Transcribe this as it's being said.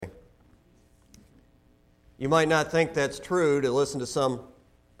You might not think that's true to listen to some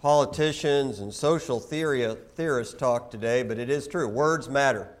politicians and social theorists talk today, but it is true. Words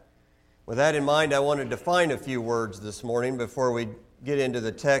matter. With that in mind, I want to define a few words this morning before we get into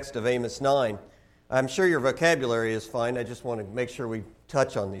the text of Amos 9. I'm sure your vocabulary is fine. I just want to make sure we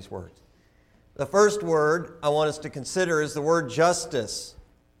touch on these words. The first word I want us to consider is the word justice.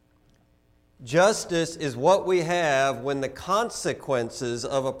 Justice is what we have when the consequences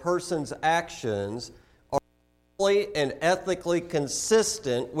of a person's actions are morally and ethically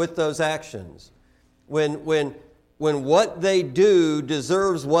consistent with those actions. When what they do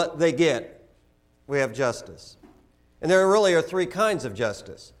deserves what they get, we have justice. And there really are three kinds of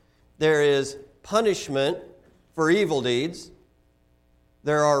justice. There is punishment for evil deeds.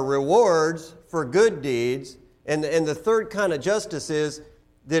 There are rewards for good deeds. And the third kind of justice is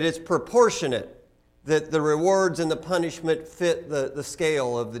that it's proportionate, that the rewards and the punishment fit the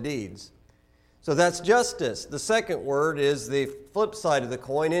scale of the deeds. So that's justice. The second word is the flip side of the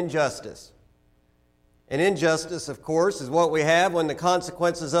coin, injustice. And injustice, of course, is what we have when the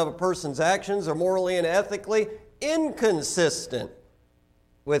consequences of a person's actions are morally and ethically inconsistent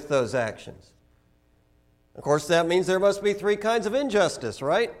with those actions. Of course, that means there must be three kinds of injustice,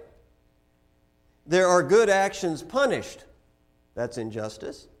 right? There are good actions punished. That's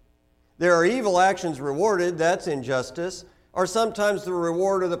injustice. There are evil actions rewarded. That's injustice. Or sometimes the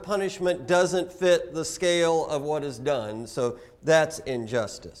reward or the punishment doesn't fit the scale of what is done. So that's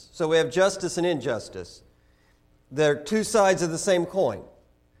injustice. So we have justice and injustice. They're two sides of the same coin.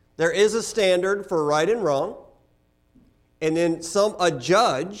 There is a standard for right and wrong. And then a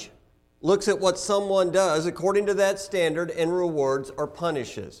judge looks at what someone does according to that standard and rewards or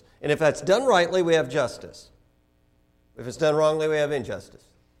punishes. And if that's done rightly, we have justice. If it's done wrongly, we have injustice.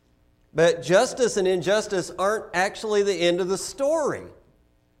 But justice and injustice aren't actually the end of the story.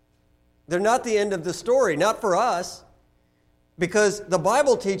 They're not the end of the story, not for us, because the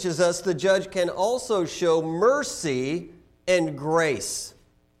Bible teaches us the judge can also show mercy and grace.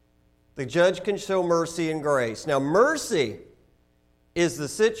 The judge can show mercy and grace. Now, mercy is the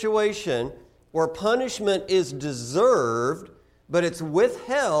situation where punishment is deserved, but it's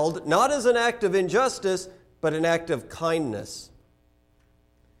withheld not as an act of injustice, but an act of kindness.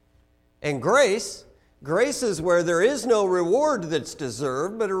 And grace is where there is no reward that's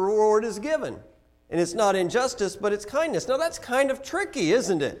deserved, but a reward is given. And it's not injustice, but it's kindness. Now that's kind of tricky,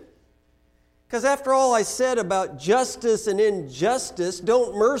 isn't it? Because after all I said about justice and injustice,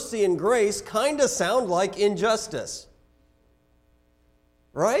 don't mercy and grace kind of sound like injustice?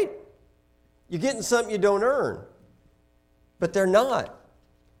 Right? You're getting something you don't earn. But they're not.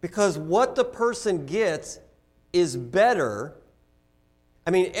 Because what the person gets is better. I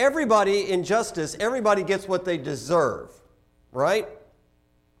mean, everybody in justice, everybody gets what they deserve, right?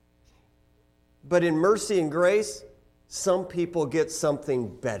 But in mercy and grace, some people get something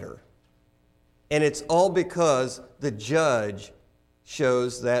better. And it's all because the judge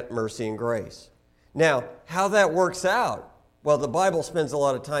shows that mercy and grace. Now, how that works out? Well, the Bible spends a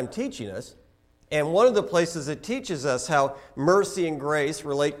lot of time teaching us. And one of the places it teaches us how mercy and grace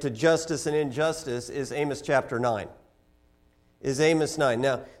relate to justice and injustice is Amos chapter 9. Is Amos 9.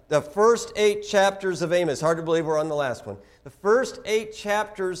 Now, the first 8 chapters of Amos, hard to believe we're on the last one. The first 8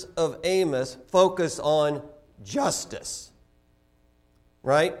 chapters of Amos focus on justice.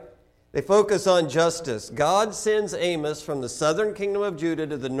 Right? They focus on justice. God sends Amos from the southern kingdom of Judah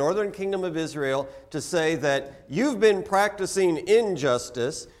to the northern kingdom of Israel to say that you've been practicing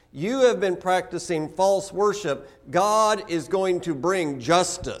injustice. You have been practicing false worship. God is going to bring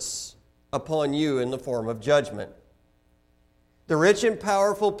justice upon you in the form of judgment. The rich and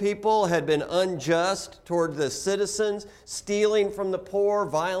powerful people had been unjust toward the citizens, stealing from the poor,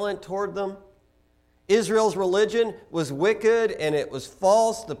 violent toward them. Israel's religion was wicked and it was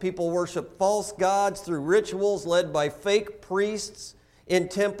false. The people worshiped false gods through rituals led by fake priests in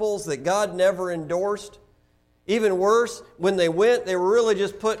temples that God never endorsed. Even worse, when they went, they were really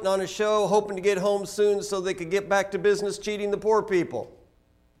just putting on a show, hoping to get home soon so they could get back to business cheating the poor people.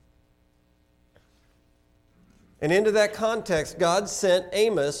 And into that context, God sent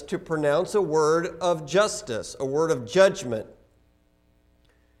Amos to pronounce a word of justice, a word of judgment.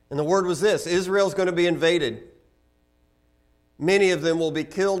 And the word was this: Israel's going to be invaded. Many of them will be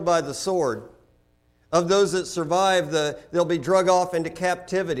killed by the sword. Of those that survive, they'll be drug off into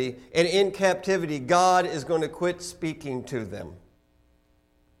captivity. And in captivity, God is going to quit speaking to them.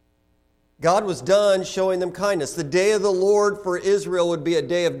 God was done showing them kindness. The day of the Lord for Israel would be a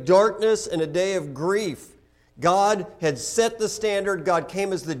day of darkness and a day of grief. God had set the standard. God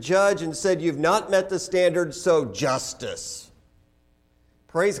came as the judge and said, you've not met the standard, so justice.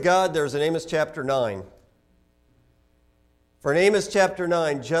 Praise God, there's an Amos chapter 9. For in Amos chapter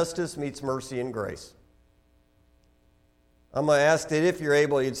 9, justice meets mercy and grace. I'm going to ask that if you're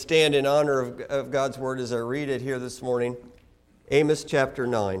able, you'd stand in honor of God's word as I read it here this morning. Amos chapter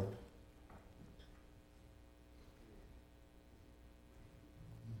 9.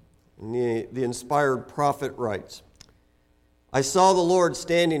 And the inspired prophet writes, I saw the Lord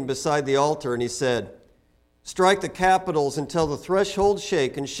standing beside the altar, and he said, strike the capitals until the thresholds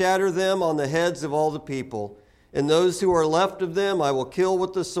shake, and shatter them on the heads of all the people. And those who are left of them I will kill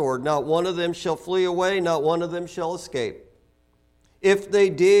with the sword. Not one of them shall flee away, not one of them shall escape. If they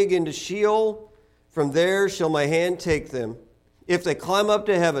dig into Sheol, from there shall my hand take them. If they climb up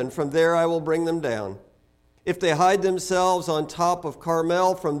to heaven, from there I will bring them down. If they hide themselves on top of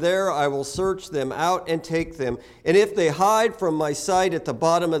Carmel, from there I will search them out and take them. And if they hide from my sight at the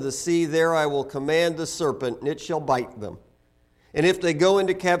bottom of the sea, there I will command the serpent, and it shall bite them. And if they go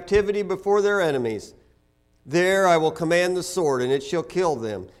into captivity before their enemies, there I will command the sword, and it shall kill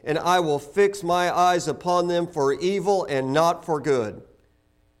them. And I will fix my eyes upon them for evil and not for good.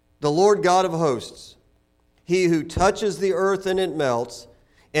 The Lord God of hosts, he who touches the earth and it melts,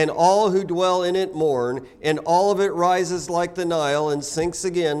 and all who dwell in it mourn, and all of it rises like the Nile and sinks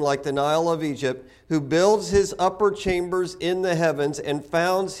again like the Nile of Egypt, who builds his upper chambers in the heavens and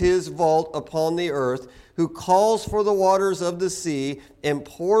founds his vault upon the earth, who calls for the waters of the sea and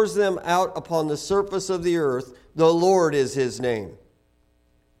pours them out upon the surface of the earth. The Lord is his name.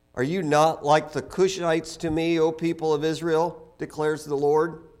 Are you not like the Cushites to me, O people of Israel, declares the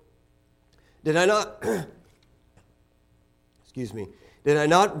Lord? Did I not Did I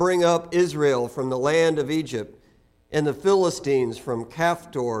not bring up Israel from the land of Egypt, and the Philistines from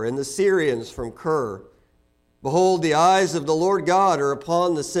Caphtor, and the Syrians from Kir? Behold, the eyes of the Lord God are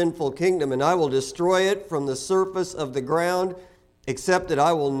upon the sinful kingdom, and I will destroy it from the surface of the ground, except that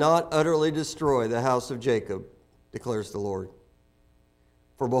I will not utterly destroy the house of Jacob, declares the Lord.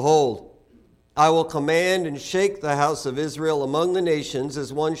 For behold, I will command and shake the house of Israel among the nations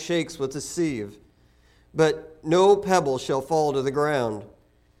as one shakes with a sieve. But no pebble shall fall to the ground.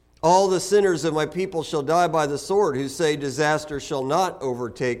 All the sinners of my people shall die by the sword, who say disaster shall not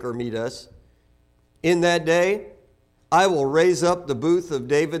overtake or meet us. In that day I will raise up the booth of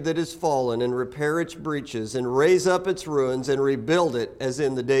David that is fallen, and repair its breaches, and raise up its ruins, and rebuild it as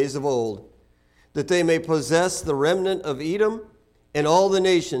in the days of old, that they may possess the remnant of Edom, and all the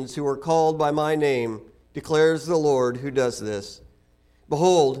nations who are called by my name, declares the Lord who does this.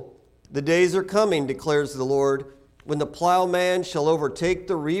 Behold, the days are coming, declares the Lord, when the plowman shall overtake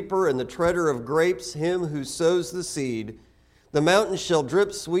the reaper, and the treader of grapes him who sows the seed. The mountains shall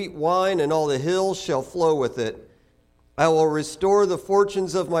drip sweet wine, and all the hills shall flow with it. I will restore the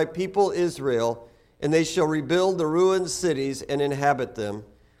fortunes of my people Israel, and they shall rebuild the ruined cities and inhabit them.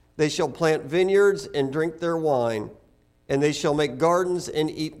 They shall plant vineyards and drink their wine, and they shall make gardens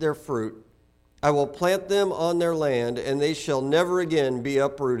and eat their fruit. I will plant them on their land, and they shall never again be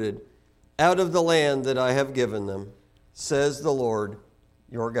uprooted out of the land that I have given them, says the Lord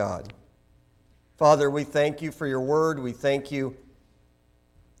your God. Father, we thank you for your word. We thank you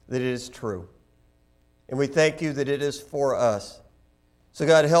that it is true. And we thank you that it is for us. So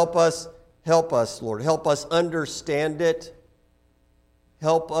God, help us, Lord. Help us understand it.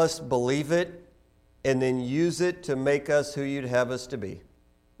 Help us believe it, and then use it to make us who you'd have us to be.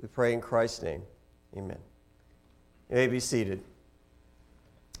 We pray in Christ's name. Amen. You may be seated.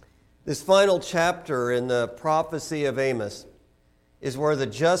 This final chapter in the prophecy of Amos is where the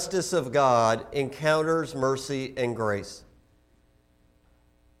justice of God encounters mercy and grace.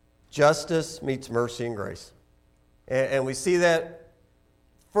 Justice meets mercy and grace. And we see that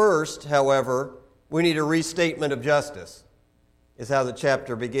first, however, we need a restatement of justice, is how the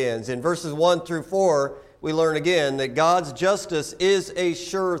chapter begins. In verses 1 through 4, we learn again that God's justice is a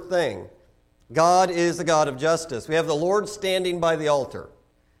sure thing. God is the God of justice. We have the Lord standing by the altar.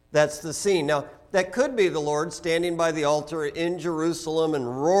 That's the scene. Now, that could be the Lord standing by the altar in Jerusalem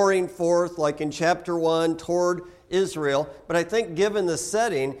and roaring forth, like in chapter 1, toward Israel. But I think given the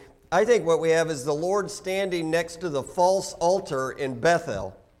setting, I think what we have is the Lord standing next to the false altar in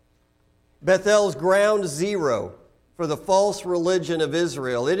Bethel. Bethel's ground zero for the false religion of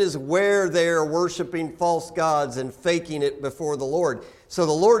Israel. It is where they are worshiping false gods and faking it before the Lord. So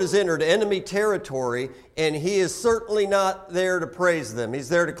the Lord has entered enemy territory, and he is certainly not there to praise them. He's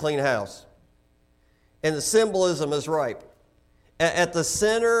there to clean house. And the symbolism is ripe. At the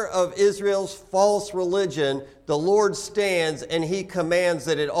center of Israel's false religion, the Lord stands and he commands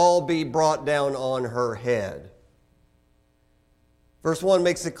that it all be brought down on her head. Verse 1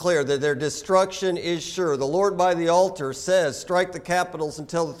 makes it clear that their destruction is sure. The Lord by the altar says, strike the capitals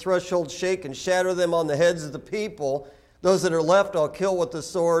until the thresholds shake and shatter them on the heads of the people. Those that are left I'll kill with the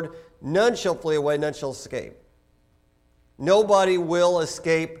sword. None shall flee away, none shall escape. Nobody will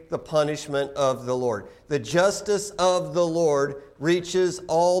escape the punishment of the Lord. The justice of the Lord reaches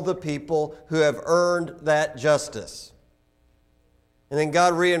all the people who have earned that justice. And then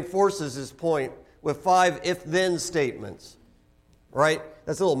God reinforces his point with 5 if-then statements. Right?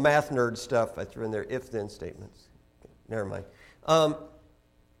 That's a little math nerd stuff I threw in there, if-then statements. Never mind.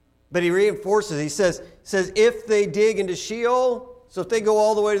 But he reinforces, he says, if they dig into Sheol, so if they go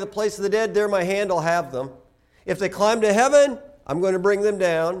all the way to the place of the dead, there my hand will have them. If they climb to heaven, I'm going to bring them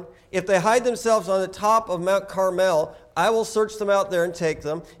down. If they hide themselves on the top of Mount Carmel, I will search them out there and take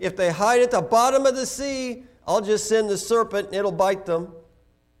them. If they hide at the bottom of the sea, I'll just send the serpent and it'll bite them.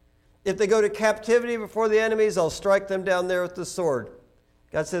 If they go to captivity before the enemies, I'll strike them down there with the sword.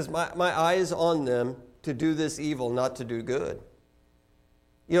 God says, my eye is on them to do this evil, not to do good.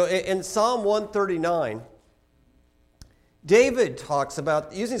 You know, in Psalm 139, David talks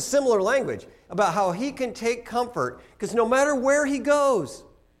about, using similar language, about how he can take comfort, because no matter where he goes,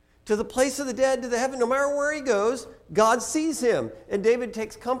 to the place of the dead, to the heaven, no matter where he goes, God sees him, and David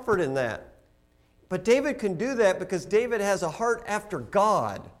takes comfort in that. But David can do that because David has a heart after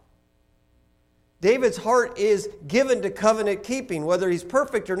God. David's heart is given to covenant keeping, whether he's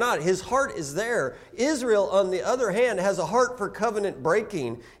perfect or not. His heart is there. Israel, on the other hand, has a heart for covenant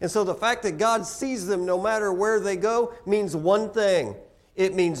breaking. And so the fact that God sees them no matter where they go means one thing.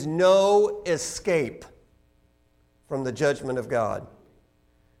 It means no escape from the judgment of God.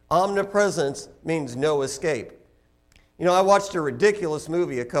 Omnipresence means no escape. You know, I watched a ridiculous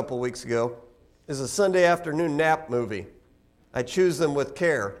movie a couple weeks ago. It was a Sunday afternoon nap movie. I choose them with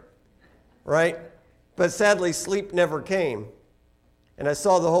care, right? But sadly, sleep never came. And I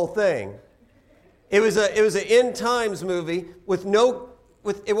saw the whole thing. It was an end times movie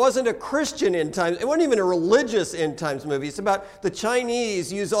it wasn't a Christian end times. It wasn't even a religious end times movie. It's about the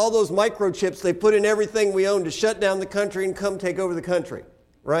Chinese use all those microchips they put in everything we own to shut down the country and come take over the country,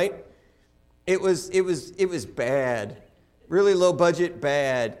 right? It was bad. Really low budget,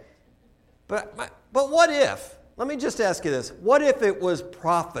 bad. But what if? Let me just ask you this. What if it was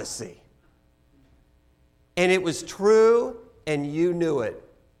prophecy? And it was true, and you knew it.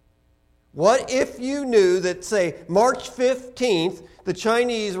 What if you knew that, say, March 15th, the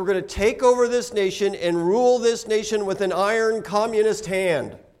Chinese were going to take over this nation and rule this nation with an iron communist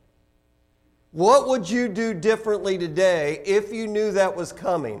hand? What would you do differently today if you knew that was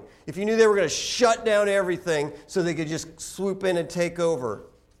coming? If you knew they were going to shut down everything so they could just swoop in and take over?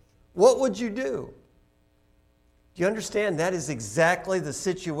 What would you do? Do you understand? That is exactly the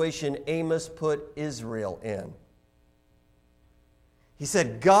situation Amos put Israel in. He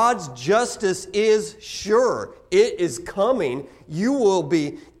said, God's justice is sure. It is coming. You will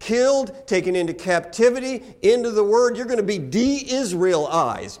be killed, taken into captivity, into the word. You're going to be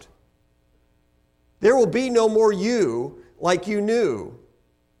de-Israelized. There will be no more you like you knew.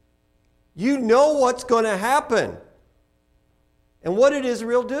 You know what's going to happen. And what did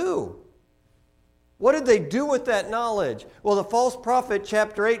Israel do? What did they do with that knowledge? Well, the false prophet,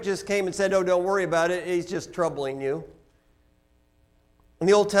 chapter 8, just came and said, oh, don't worry about it. He's just troubling you. And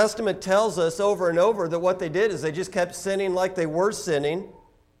the Old Testament tells us over and over that what they did is they just kept sinning like they were sinning.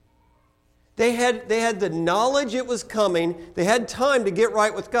 They had the knowledge it was coming. They had time to get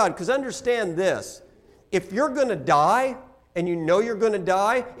right with God. Because understand this. If you're going to die, and you know you're going to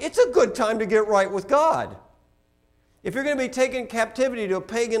die, it's a good time to get right with God. If you're going to be taken in captivity to a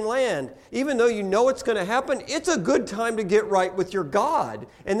pagan land, even though you know it's going to happen, it's a good time to get right with your God.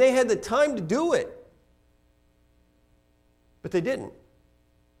 And they had the time to do it. But they didn't.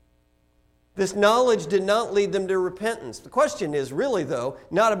 This knowledge did not lead them to repentance. The question is really, though,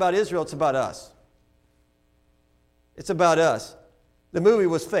 not about Israel, it's about us. It's about us. The movie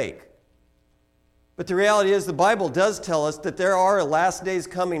was fake. But the reality is the Bible does tell us that there are last days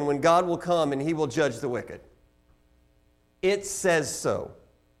coming when God will come and he will judge the wicked. It says so.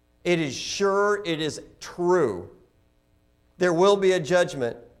 It is sure, it is true. There will be a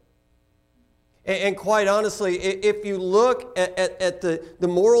judgment. And quite honestly, if you look at the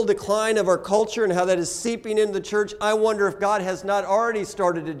moral decline of our culture and how that is seeping into the church, I wonder if God has not already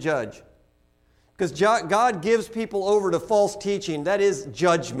started to judge. Because God gives people over to false teaching. That is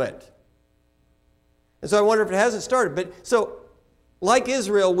judgment. And so I wonder if it hasn't started. But so, like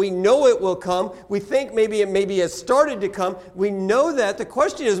Israel, we know it will come. We think maybe it has started to come. We know that. The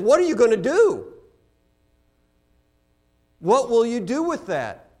question is, what are you going to do? What will you do with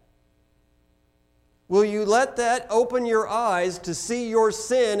that? Will you let that open your eyes to see your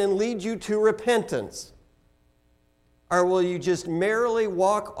sin and lead you to repentance? Or will you just merrily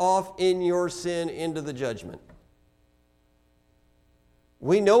walk off in your sin into the judgment?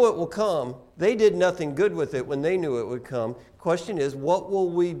 We know it will come. They did nothing good with it when they knew it would come. Question is, what will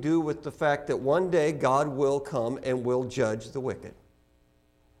we do with the fact that one day God will come and will judge the wicked?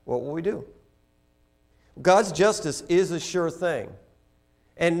 What will we do? God's justice is a sure thing.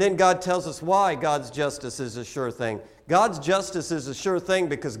 And then God tells us why God's justice is a sure thing. God's justice is a sure thing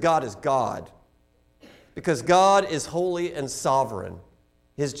because God is God. Because God is holy and sovereign.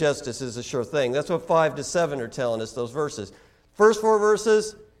 His justice is a sure thing. That's what 5 to 7 are telling us, those verses. First 4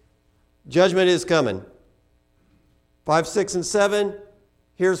 verses, judgment is coming. 5, 6, and 7,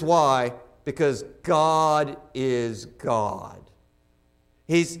 here's why. Because God is God.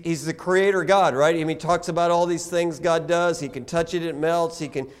 He's the creator God, right? I mean, he talks about all these things God does. He can touch it, it melts. He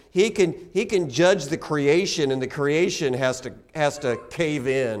can judge the creation, and the creation has to cave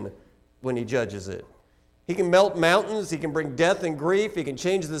in when he judges it. He can melt mountains. He can bring death and grief. He can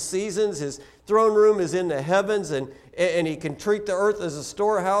change the seasons. His throne room is in the heavens, and he can treat the earth as a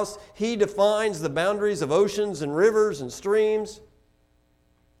storehouse. He defines the boundaries of oceans and rivers and streams.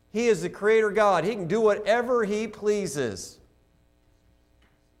 He is the creator God. He can do whatever he pleases.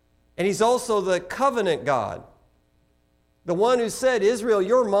 And he's also the covenant God. The one who said, Israel,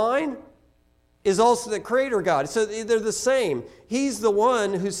 you're mine, is also the creator God. So they're the same. He's the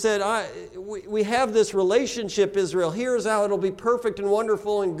one who said, we have this relationship, Israel. Here's how it'll be perfect and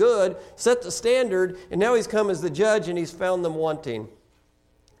wonderful and good. Set the standard. And now he's come as the judge and he's found them wanting.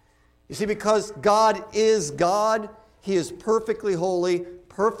 You see, because God is God, he is perfectly holy,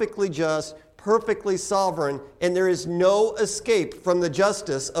 perfectly just, perfectly sovereign, and there is no escape from the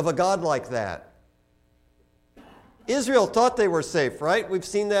justice of a God like that. Israel thought they were safe, right? We've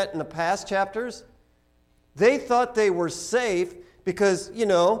seen that in the past chapters. They thought they were safe because,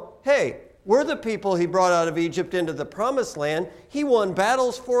 hey, we're the people he brought out of Egypt into the promised land. He won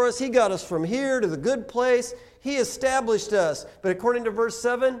battles for us. He got us from here to the good place. He established us. But according to verse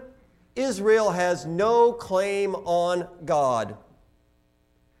 7, Israel has no claim on God.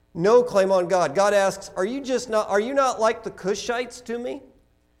 No claim on God. God asks, are you not like the Cushites to me?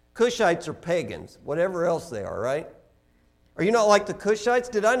 Cushites are pagans, whatever else they are, right? Are you not like the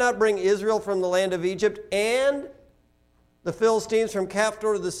Cushites? Did I not bring Israel from the land of Egypt and the Philistines from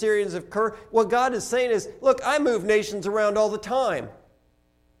Caphtor to the Syrians of Ker? What God is saying is, look, I move nations around all the time.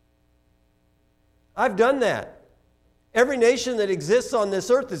 I've done that. Every nation that exists on this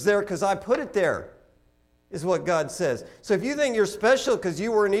earth is there because I put it there, is what God says. So if you think you're special because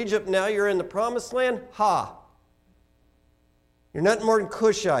you were in Egypt, now you're in the promised land, you're nothing more than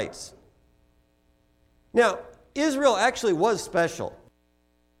Cushites. Now, Israel actually was special.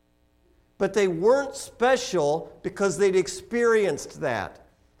 But they weren't special because they'd experienced that.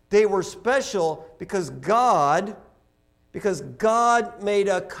 They were special because God made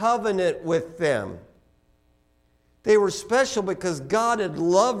a covenant with them. They were special because God had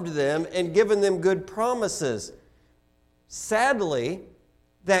loved them and given them good promises. Sadly,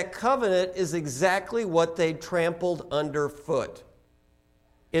 that covenant is exactly what they trampled underfoot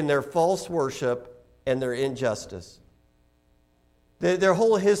in their false worship and their injustice. Their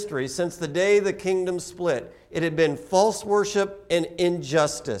whole history, since the day the kingdom split, it had been false worship and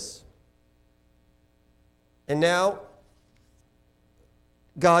injustice. And now,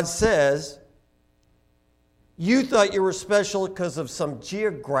 God says, you thought you were special because of some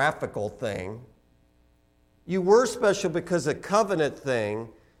geographical thing. You were special because of a covenant thing.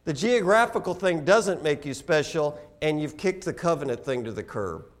 The geographical thing doesn't make you special, and you've kicked the covenant thing to the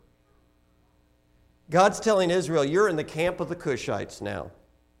curb. God's telling Israel, you're in the camp of the Cushites now.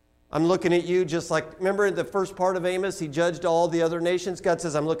 I'm looking at you just like, remember in the first part of Amos, he judged all the other nations? God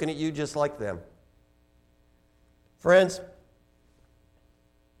says, I'm looking at you just like them. Friends,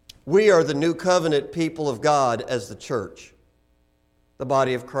 we are the new covenant people of God as the church, the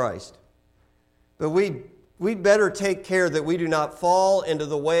body of Christ. But we'd better take care that we do not fall into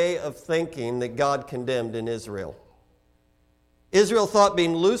the way of thinking that God condemned in Israel. Israel thought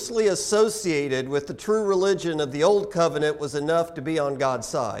being loosely associated with the true religion of the old covenant was enough to be on God's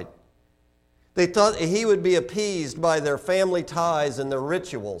side. They thought he would be appeased by their family ties and their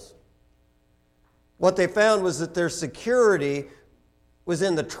rituals. What they found was that their security was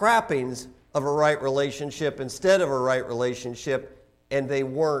in the trappings of a right relationship instead of a right relationship, and they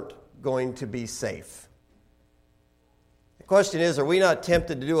weren't going to be safe. The question is, are we not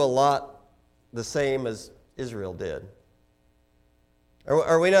tempted to do a lot the same as Israel did?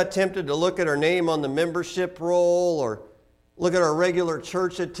 Are we not tempted to look at our name on the membership roll, or look at our regular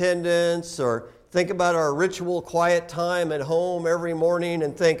church attendance, or think about our ritual quiet time at home every morning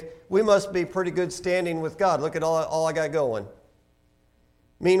and think, we must be pretty good standing with God. Look at all I got going.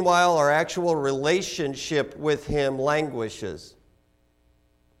 Meanwhile, our actual relationship with Him languishes.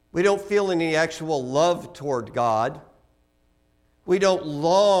 We don't feel any actual love toward God. We don't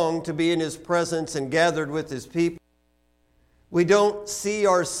long to be in His presence and gathered with His people. We don't see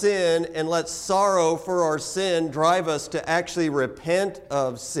our sin and let sorrow for our sin drive us to actually repent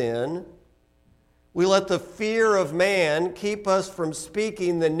of sin. We let the fear of man keep us from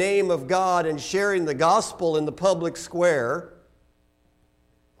speaking the name of God and sharing the gospel in the public square.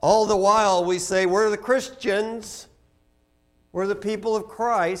 All the while we say, we're the Christians. We're the people of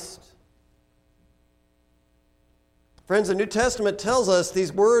Christ. Friends, the New Testament tells us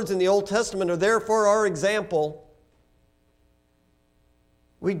these words in the Old Testament are there for our example.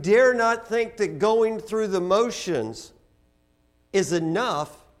 We dare not think that going through the motions is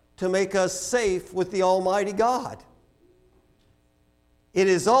enough to make us safe with the Almighty God. It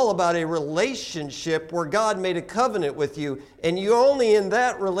is all about a relationship where God made a covenant with you, and you're only in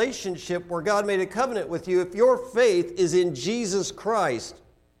that relationship where God made a covenant with you if your faith is in Jesus Christ.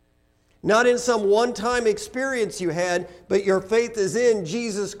 Not in some one-time experience you had, but your faith is in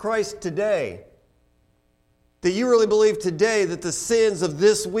Jesus Christ today. That you really believe today that the sins of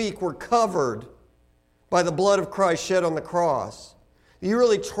this week were covered by the blood of Christ shed on the cross. You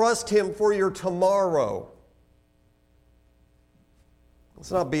really trust Him for your tomorrow.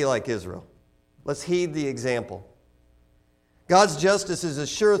 Let's not be like Israel. Let's heed the example. God's justice is a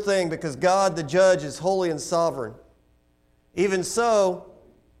sure thing because God, the judge, is holy and sovereign. Even so,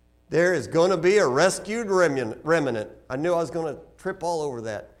 there is going to be a rescued remnant. I knew I was going to trip all over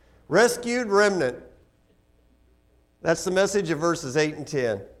that. Rescued remnant. That's the message of verses 8 and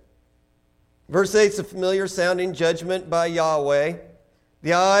 10. Verse 8 is a familiar sounding judgment by Yahweh.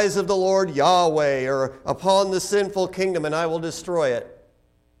 The eyes of the Lord Yahweh are upon the sinful kingdom, and I will destroy it.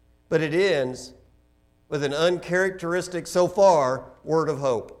 But it ends with an uncharacteristic, so far, word of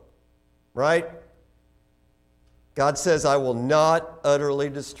hope. Right? God says, I will not utterly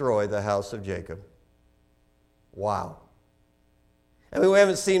destroy the house of Jacob. Wow. I mean, we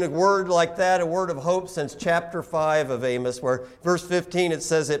haven't seen a word like that, a word of hope, since chapter 5 of Amos, where verse 15 it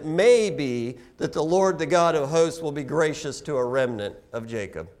says, it may be that the Lord, the God of hosts, will be gracious to a remnant of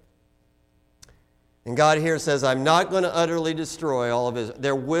Jacob. And God here says, I'm not going to utterly destroy all of Israel.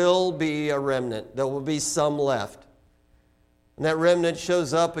 There will be a remnant. There will be some left. And that remnant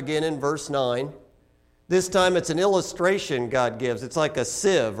shows up again in verse 9. This time it's an illustration God gives. It's like a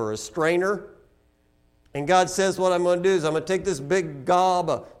sieve or a strainer. And God says, what I'm going to do is I'm going to take this big gob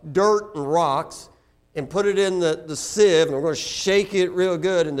of dirt and rocks and put it in the sieve, and we're going to shake it real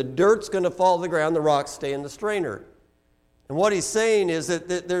good, and the dirt's going to fall to the ground, the rocks stay in the strainer. And what he's saying is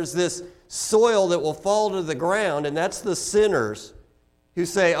that there's this soil that will fall to the ground, and that's the sinners who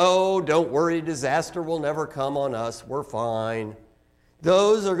say, oh, don't worry, disaster will never come on us, we're fine.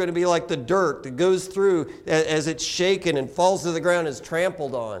 Those are going to be like the dirt that goes through as it's shaken and falls to the ground, is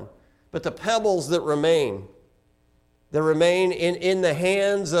trampled on. But the pebbles that remain in the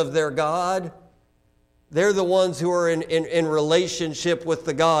hands of their God, they're the ones who are in relationship with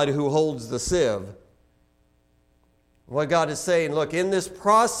the God who holds the sieve. What God is saying, look, in this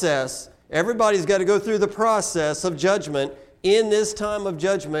process, everybody's got to go through the process of judgment. In this time of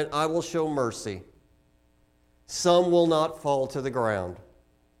judgment, I will show mercy. Some will not fall to the ground.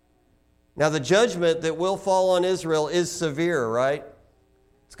 Now, the judgment that will fall on Israel is severe, right?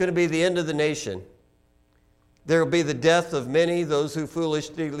 It's going to be the end of the nation. There will be the death of many, those who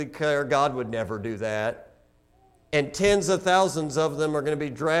foolishly declare God would never do that. And tens of thousands of them are going to be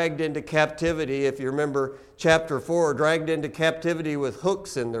dragged into captivity. If you remember chapter 4, dragged into captivity with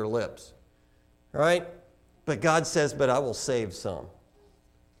hooks in their lips. Right? But God says, but I will save some.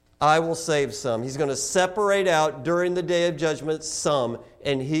 I will save some. He's going to separate out during the day of judgment some,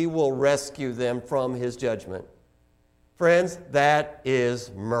 and He will rescue them from His judgment. Friends, that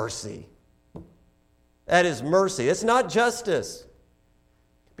is mercy. That is mercy. It's not justice.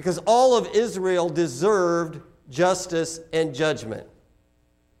 Because all of Israel deserved justice and judgment.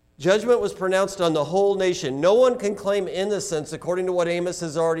 Judgment was pronounced on the whole nation. No one can claim innocence according to what Amos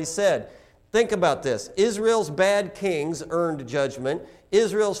has already said. Think about this. Israel's bad kings earned judgment.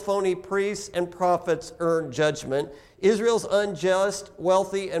 Israel's phony priests and prophets earned judgment. Israel's unjust,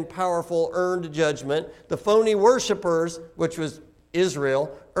 wealthy, and powerful earned judgment. The phony worshipers, which was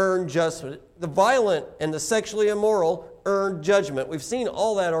Israel, earned judgment. The violent and the sexually immoral earned judgment. We've seen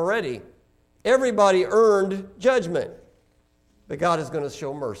all that already. Everybody earned judgment. But God is going to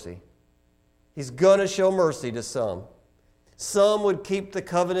show mercy. He's going to show mercy to some. Some would keep the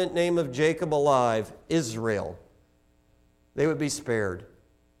covenant name of Jacob alive, Israel. They would be spared.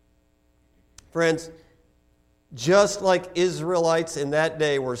 Friends, just like Israelites in that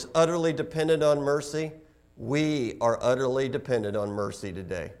day were utterly dependent on mercy, we are utterly dependent on mercy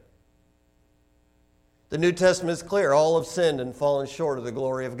today. The New Testament is clear. All have sinned and fallen short of the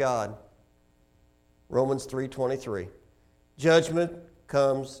glory of God. Romans 3:23. Judgment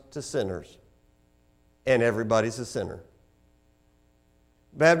comes to sinners, and everybody's a sinner.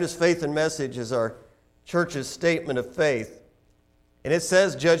 Baptist Faith and Message is our church's statement of faith. And it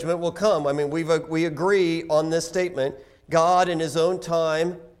says judgment will come. I mean, we agree on this statement. God, in His own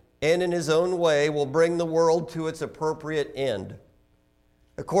time and in His own way, will bring the world to its appropriate end.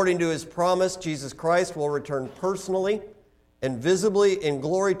 According to His promise, Jesus Christ will return personally and visibly in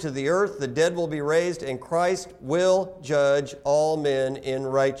glory to the earth. The dead will be raised, and Christ will judge all men in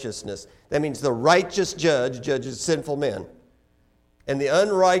righteousness. That means the righteous judge judges sinful men. And the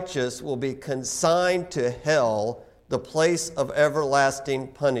unrighteous will be consigned to hell, the place of everlasting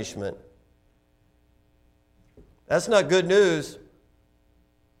punishment. That's not good news.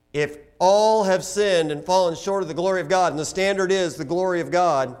 If all have sinned and fallen short of the glory of God, and the standard is the glory of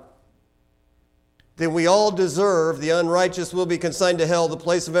God, then we all deserve, the unrighteous will be consigned to hell, the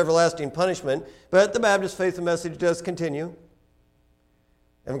place of everlasting punishment. But the Baptist Faith and Message does continue.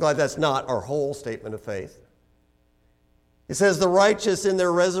 I'm glad that's not our whole statement of faith. It says, the righteous in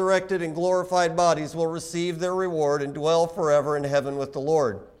their resurrected and glorified bodies will receive their reward and dwell forever in heaven with the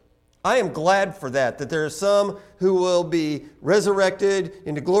Lord. I am glad for that there are some who will be resurrected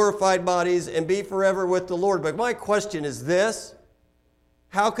into glorified bodies and be forever with the Lord. But my question is this: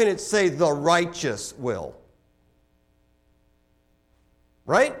 how can it say the righteous will?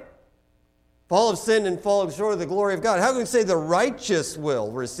 Right? All have sinned and fallen short of the glory of God. How can it say the righteous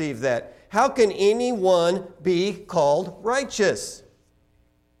will receive that? How can anyone be called righteous?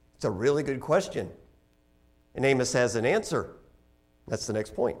 It's a really good question. And Amos has an answer. That's the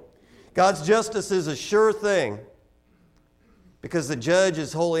next point. God's justice is a sure thing because the judge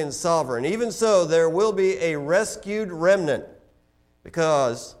is holy and sovereign. Even so, there will be a rescued remnant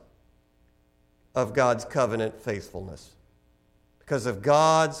because of God's covenant faithfulness. Because of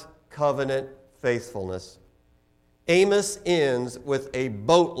God's covenant faithfulness. Amos ends with a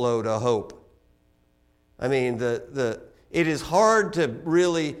boatload of hope. I mean, it is hard to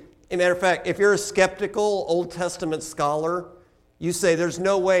really... As a matter of fact, if you're a skeptical Old Testament scholar, you say there's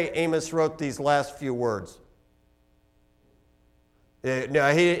no way Amos wrote these last few words.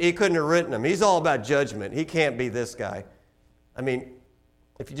 No, he couldn't have written them. He's all about judgment. He can't be this guy. I mean,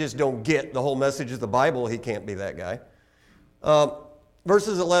 if you just don't get the whole message of the Bible, he can't be that guy.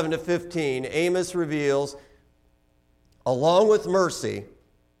 Verses 11 to 15, Amos reveals, along with mercy,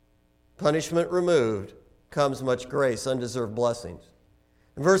 punishment removed, comes much grace, undeserved blessings.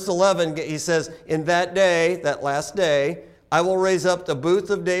 In verse 11, he says, in that day, that last day, I will raise up the booth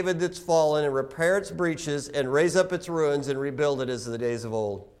of David that's fallen and repair its breaches and raise up its ruins and rebuild it as the days of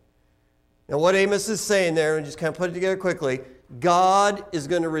old. Now what Amos is saying there, and just kind of put it together quickly, God is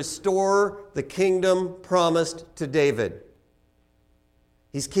going to restore the kingdom promised to David.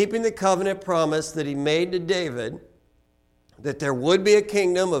 He's keeping the covenant promise that he made to David, that there would be a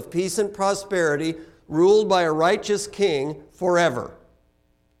kingdom of peace and prosperity ruled by a righteous king forever.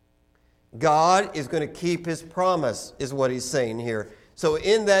 God is going to keep his promise, is what he's saying here. So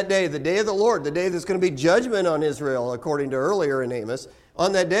in that day, the day of the Lord, the day there's going to be judgment on Israel, according to earlier in Amos,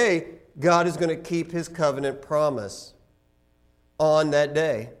 on that day, God is going to keep his covenant promise on that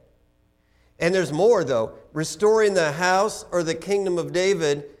day. And there's more, though. Restoring the house or the kingdom of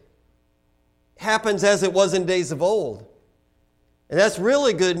David happens as it was in days of old. And that's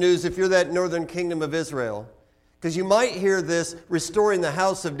really good news if you're that northern kingdom of Israel. Because you might hear this, restoring the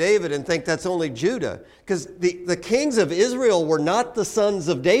house of David, and think that's only Judah. Because the kings of Israel were not the sons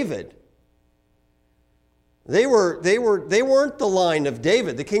of David. They weren't the line of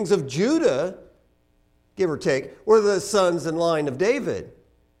David. The kings of Judah, give or take, were the sons and line of David.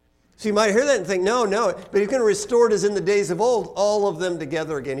 So you might hear that and think, no, but he's going to restore it as in the days of old, all of them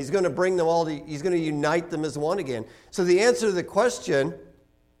together again. He's going to bring them all, he's going to unite them as one again. So the answer to the question,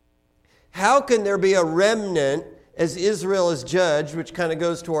 how can there be a remnant as Israel is judged, which kind of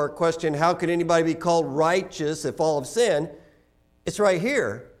goes to our question, how can anybody be called righteous if all have sinned? It's right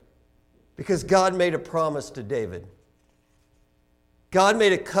here. Because God made a promise to David. God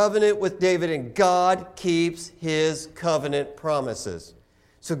made a covenant with David, and God keeps his covenant promises.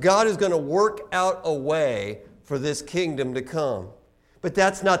 So God is going to work out a way for this kingdom to come. But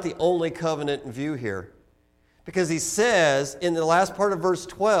that's not the only covenant in view here. Because he says in the last part of verse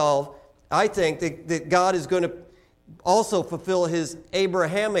 12, I think that God is going to also fulfill his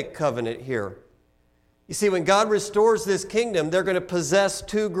Abrahamic covenant here. You see, when God restores this kingdom, they're going to possess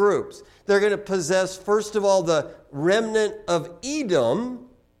two groups. They're going to possess, first of all, the remnant of Edom,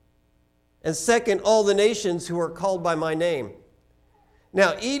 and second, all the nations who are called by my name.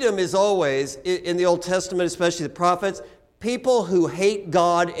 Now, Edom is always, in the Old Testament, especially the prophets, people who hate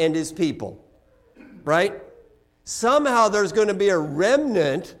God and his people, right? Somehow there's going to be a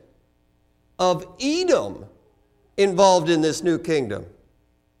remnant of Edom involved in this new kingdom.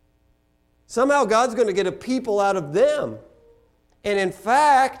 Somehow God's going to get a people out of them. And in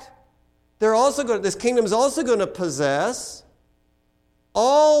fact, this kingdom is also going to possess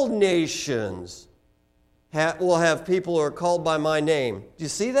all nations. Will have people who are called by my name. Do you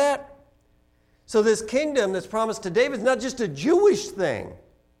see that? So this kingdom that's promised to David is not just a Jewish thing.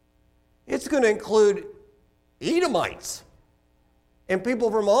 It's going to include Edomites and people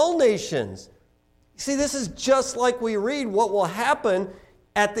from all nations. See, this is just like we read what will happen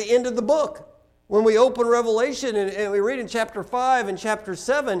at the end of the book. When we open Revelation and we read in chapter 5 and chapter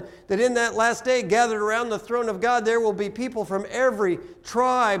 7 that in that last day gathered around the throne of God there will be people from every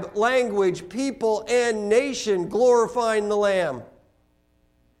tribe, language, people, and nation glorifying the Lamb.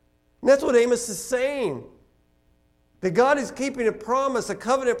 And that's what Amos is saying. That God is keeping a promise, a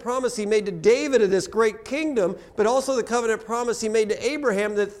covenant promise he made to David of this great kingdom, but also the covenant promise he made to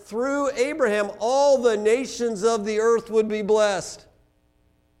Abraham that through Abraham all the nations of the earth would be blessed.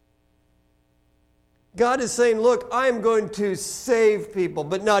 God is saying, look, I'm going to save people,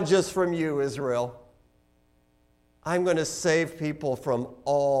 but not just from you, Israel. I'm going to save people from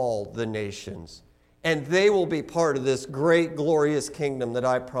all the nations, and they will be part of this great, glorious kingdom that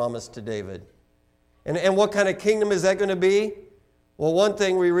I promised to David. And what kind of kingdom is that going to be? Well, one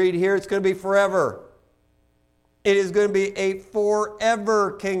thing we read here, it's going to be forever. It is going to be a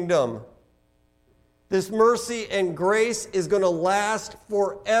forever kingdom. This mercy and grace is going to last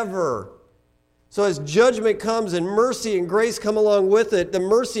forever. So as judgment comes and mercy and grace come along with it, the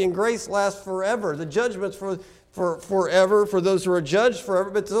mercy and grace last forever. The judgment's for forever, for those who are judged forever,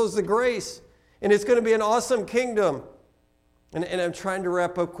 but so is the grace. And it's going to be an awesome kingdom. And I'm trying to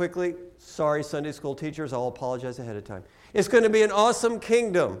wrap up quickly. Sorry, Sunday school teachers, I'll apologize ahead of time. It's going to be an awesome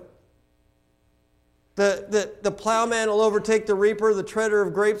kingdom. The plowman will overtake the reaper, the treader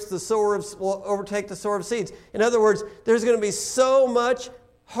of grapes, the sower will overtake the sower of seeds. In other words, there's going to be so much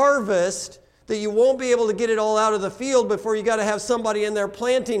harvest that you won't be able to get it all out of the field before you got to have somebody in there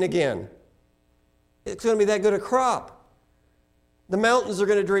planting again. It's going to be that good a crop. The mountains are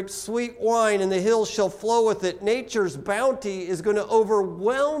going to drip sweet wine and the hills shall flow with it. Nature's bounty is going to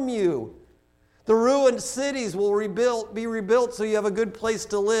overwhelm you. The ruined cities will be rebuilt so you have a good place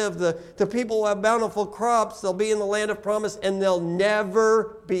to live. The people will have bountiful crops. They'll be in the land of promise and they'll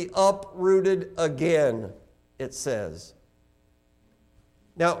never be uprooted again, it says.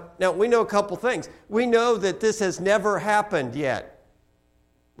 Now we know a couple things. We know that this has never happened yet,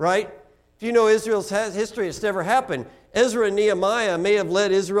 right? If you know Israel's history, it's never happened. Ezra and Nehemiah may have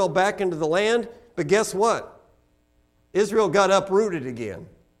led Israel back into the land, but guess what? Israel got uprooted again.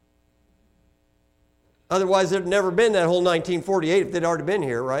 Otherwise, there'd never been that whole 1948 if they'd already been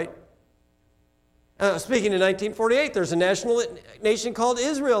here, right? Speaking of 1948, there's a nation called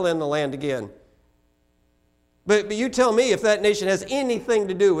Israel in the land again. But you tell me if that nation has anything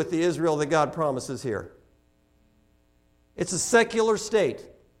to do with the Israel that God promises here. It's a secular state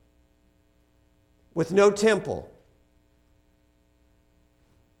with no temple.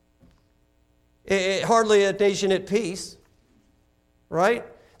 Hardly a nation at peace, right?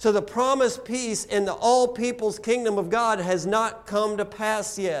 So the promised peace in the all people's kingdom of God has not come to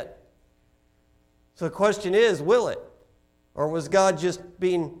pass yet. So the question is, will it? Or was God just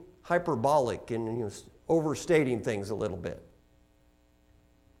being hyperbolic and overstating things a little bit?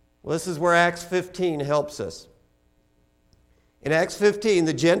 Well, this is where Acts 15 helps us. In Acts 15,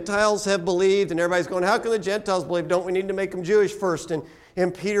 the Gentiles have believed, and everybody's going, how can the Gentiles believe? Don't we need to make them Jewish first?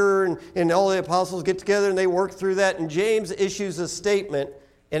 And Peter and all the apostles get together and they work through that. And James issues a statement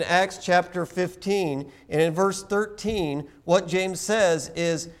in Acts chapter 15. And in verse 13, what James says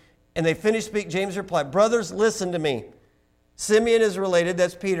is, and they finish speaking, James replied, brothers, listen to me. Simeon is related,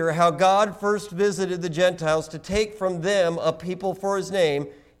 that's Peter, how God first visited the Gentiles to take from them a people for his name.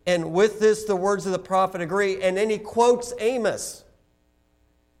 And with this, the words of the prophet agree. And then he quotes Amos.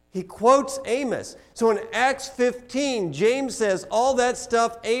 He quotes Amos. So in Acts 15, James says all that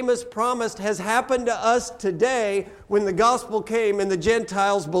stuff Amos promised has happened to us today when the gospel came and the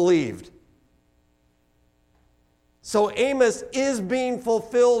Gentiles believed. So Amos is being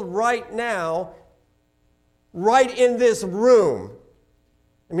fulfilled right now, right in this room.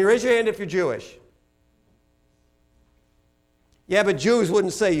 I mean, raise your hand if you're Jewish. Yeah, but Jews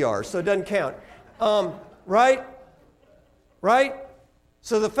wouldn't say you are, so it doesn't count. Right? Right?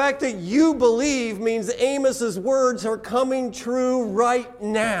 So the fact that you believe means Amos's words are coming true right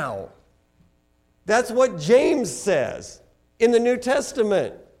now. That's what James says in the New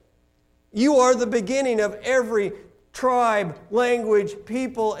Testament. You are the beginning of every tribe, language,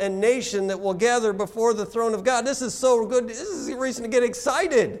 people, and nation that will gather before the throne of God. This is so good. This is a reason to get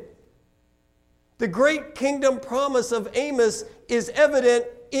excited. The great kingdom promise of Amos is evident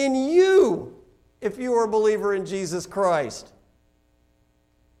in you if you are a believer in Jesus Christ.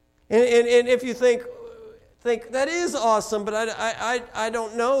 And if you think that is awesome, but I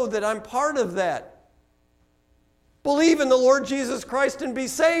don't know that I'm part of that. Believe in the Lord Jesus Christ and be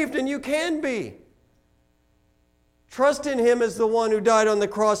saved, and you can be. Trust in Him as the one who died on the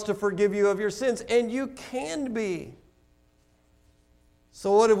cross to forgive you of your sins, and you can be.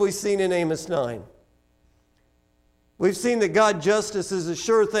 So what have we seen in Amos 9? We've seen that God's justice is a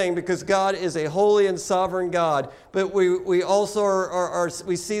sure thing because God is a holy and sovereign God. But we also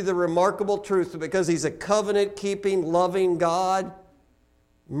we see the remarkable truth that because He's a covenant-keeping, loving God,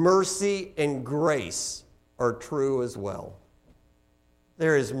 mercy and grace are true as well.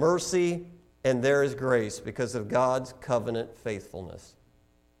 There is mercy and there is grace because of God's covenant faithfulness.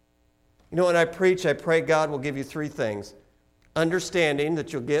 You know, when I preach, I pray God will give you three things. Understanding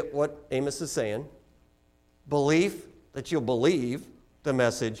that you'll get what Amos is saying. Belief that you'll believe the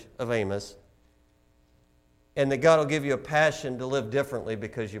message of Amos. And that God will give you a passion to live differently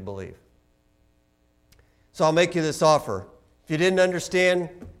because you believe. So I'll make you this offer. If you didn't understand,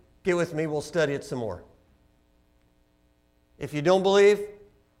 get with me, we'll study it some more. If you don't believe,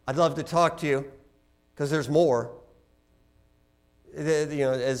 I'd love to talk to you because there's more. You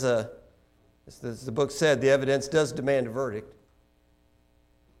know, as the book said, the evidence does demand a verdict.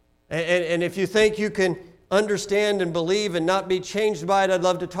 And if you think you can understand and believe and not be changed by it, I'd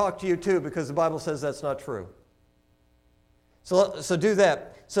love to talk to you too because the Bible says that's not true. So do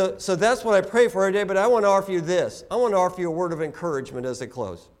that. So that's what I pray for every day, but I want to offer you this. I want to offer you a word of encouragement as I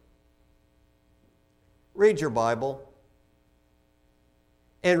close. Read your Bible.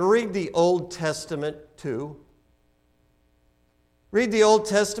 And read the Old Testament too. Read the Old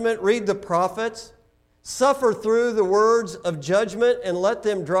Testament, read the prophets. Suffer through the words of judgment and let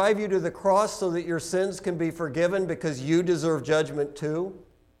them drive you to the cross so that your sins can be forgiven because you deserve judgment too.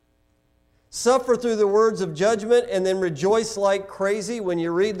 Suffer through the words of judgment and then rejoice like crazy when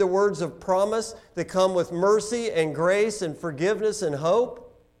you read the words of promise that come with mercy and grace and forgiveness and hope.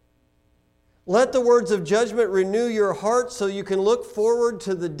 Let the words of judgment renew your heart so you can look forward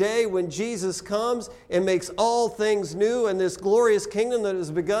to the day when Jesus comes and makes all things new, and this glorious kingdom that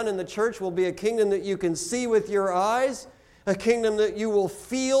has begun in the church will be a kingdom that you can see with your eyes, a kingdom that you will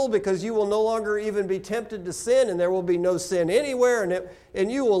feel because you will no longer even be tempted to sin, and there will be no sin anywhere,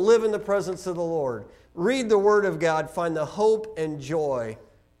 and you will live in the presence of the Lord. Read the Word of God. Find the hope and joy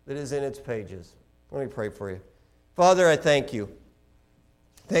that is in its pages. Let me pray for you. Father, I thank you.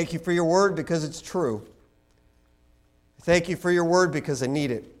 Thank you for your word because it's true. Thank you for your word because I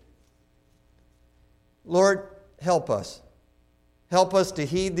need it. Lord, help us. Help us to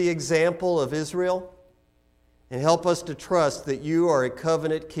heed the example of Israel and help us to trust that you are a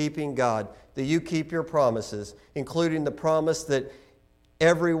covenant-keeping God, that you keep your promises, including the promise that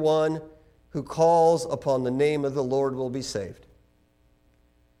everyone who calls upon the name of the Lord will be saved.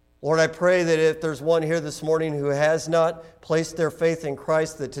 Lord, I pray that if there's one here this morning who has not placed their faith in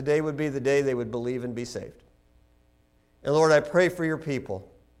Christ, that today would be the day they would believe and be saved. And Lord, I pray for your people.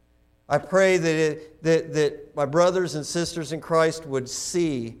 I pray that my brothers and sisters in Christ would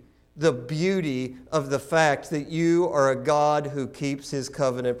see the beauty of the fact that you are a God who keeps His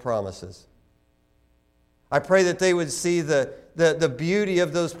covenant promises. I pray that they would see the beauty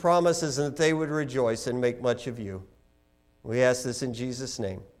of those promises and that they would rejoice and make much of you. We ask this in Jesus'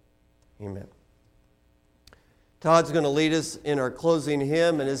 name. Amen. Todd's going to lead us in our closing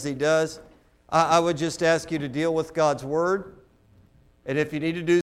hymn, and as he does, I would just ask you to deal with God's Word. And if you need to do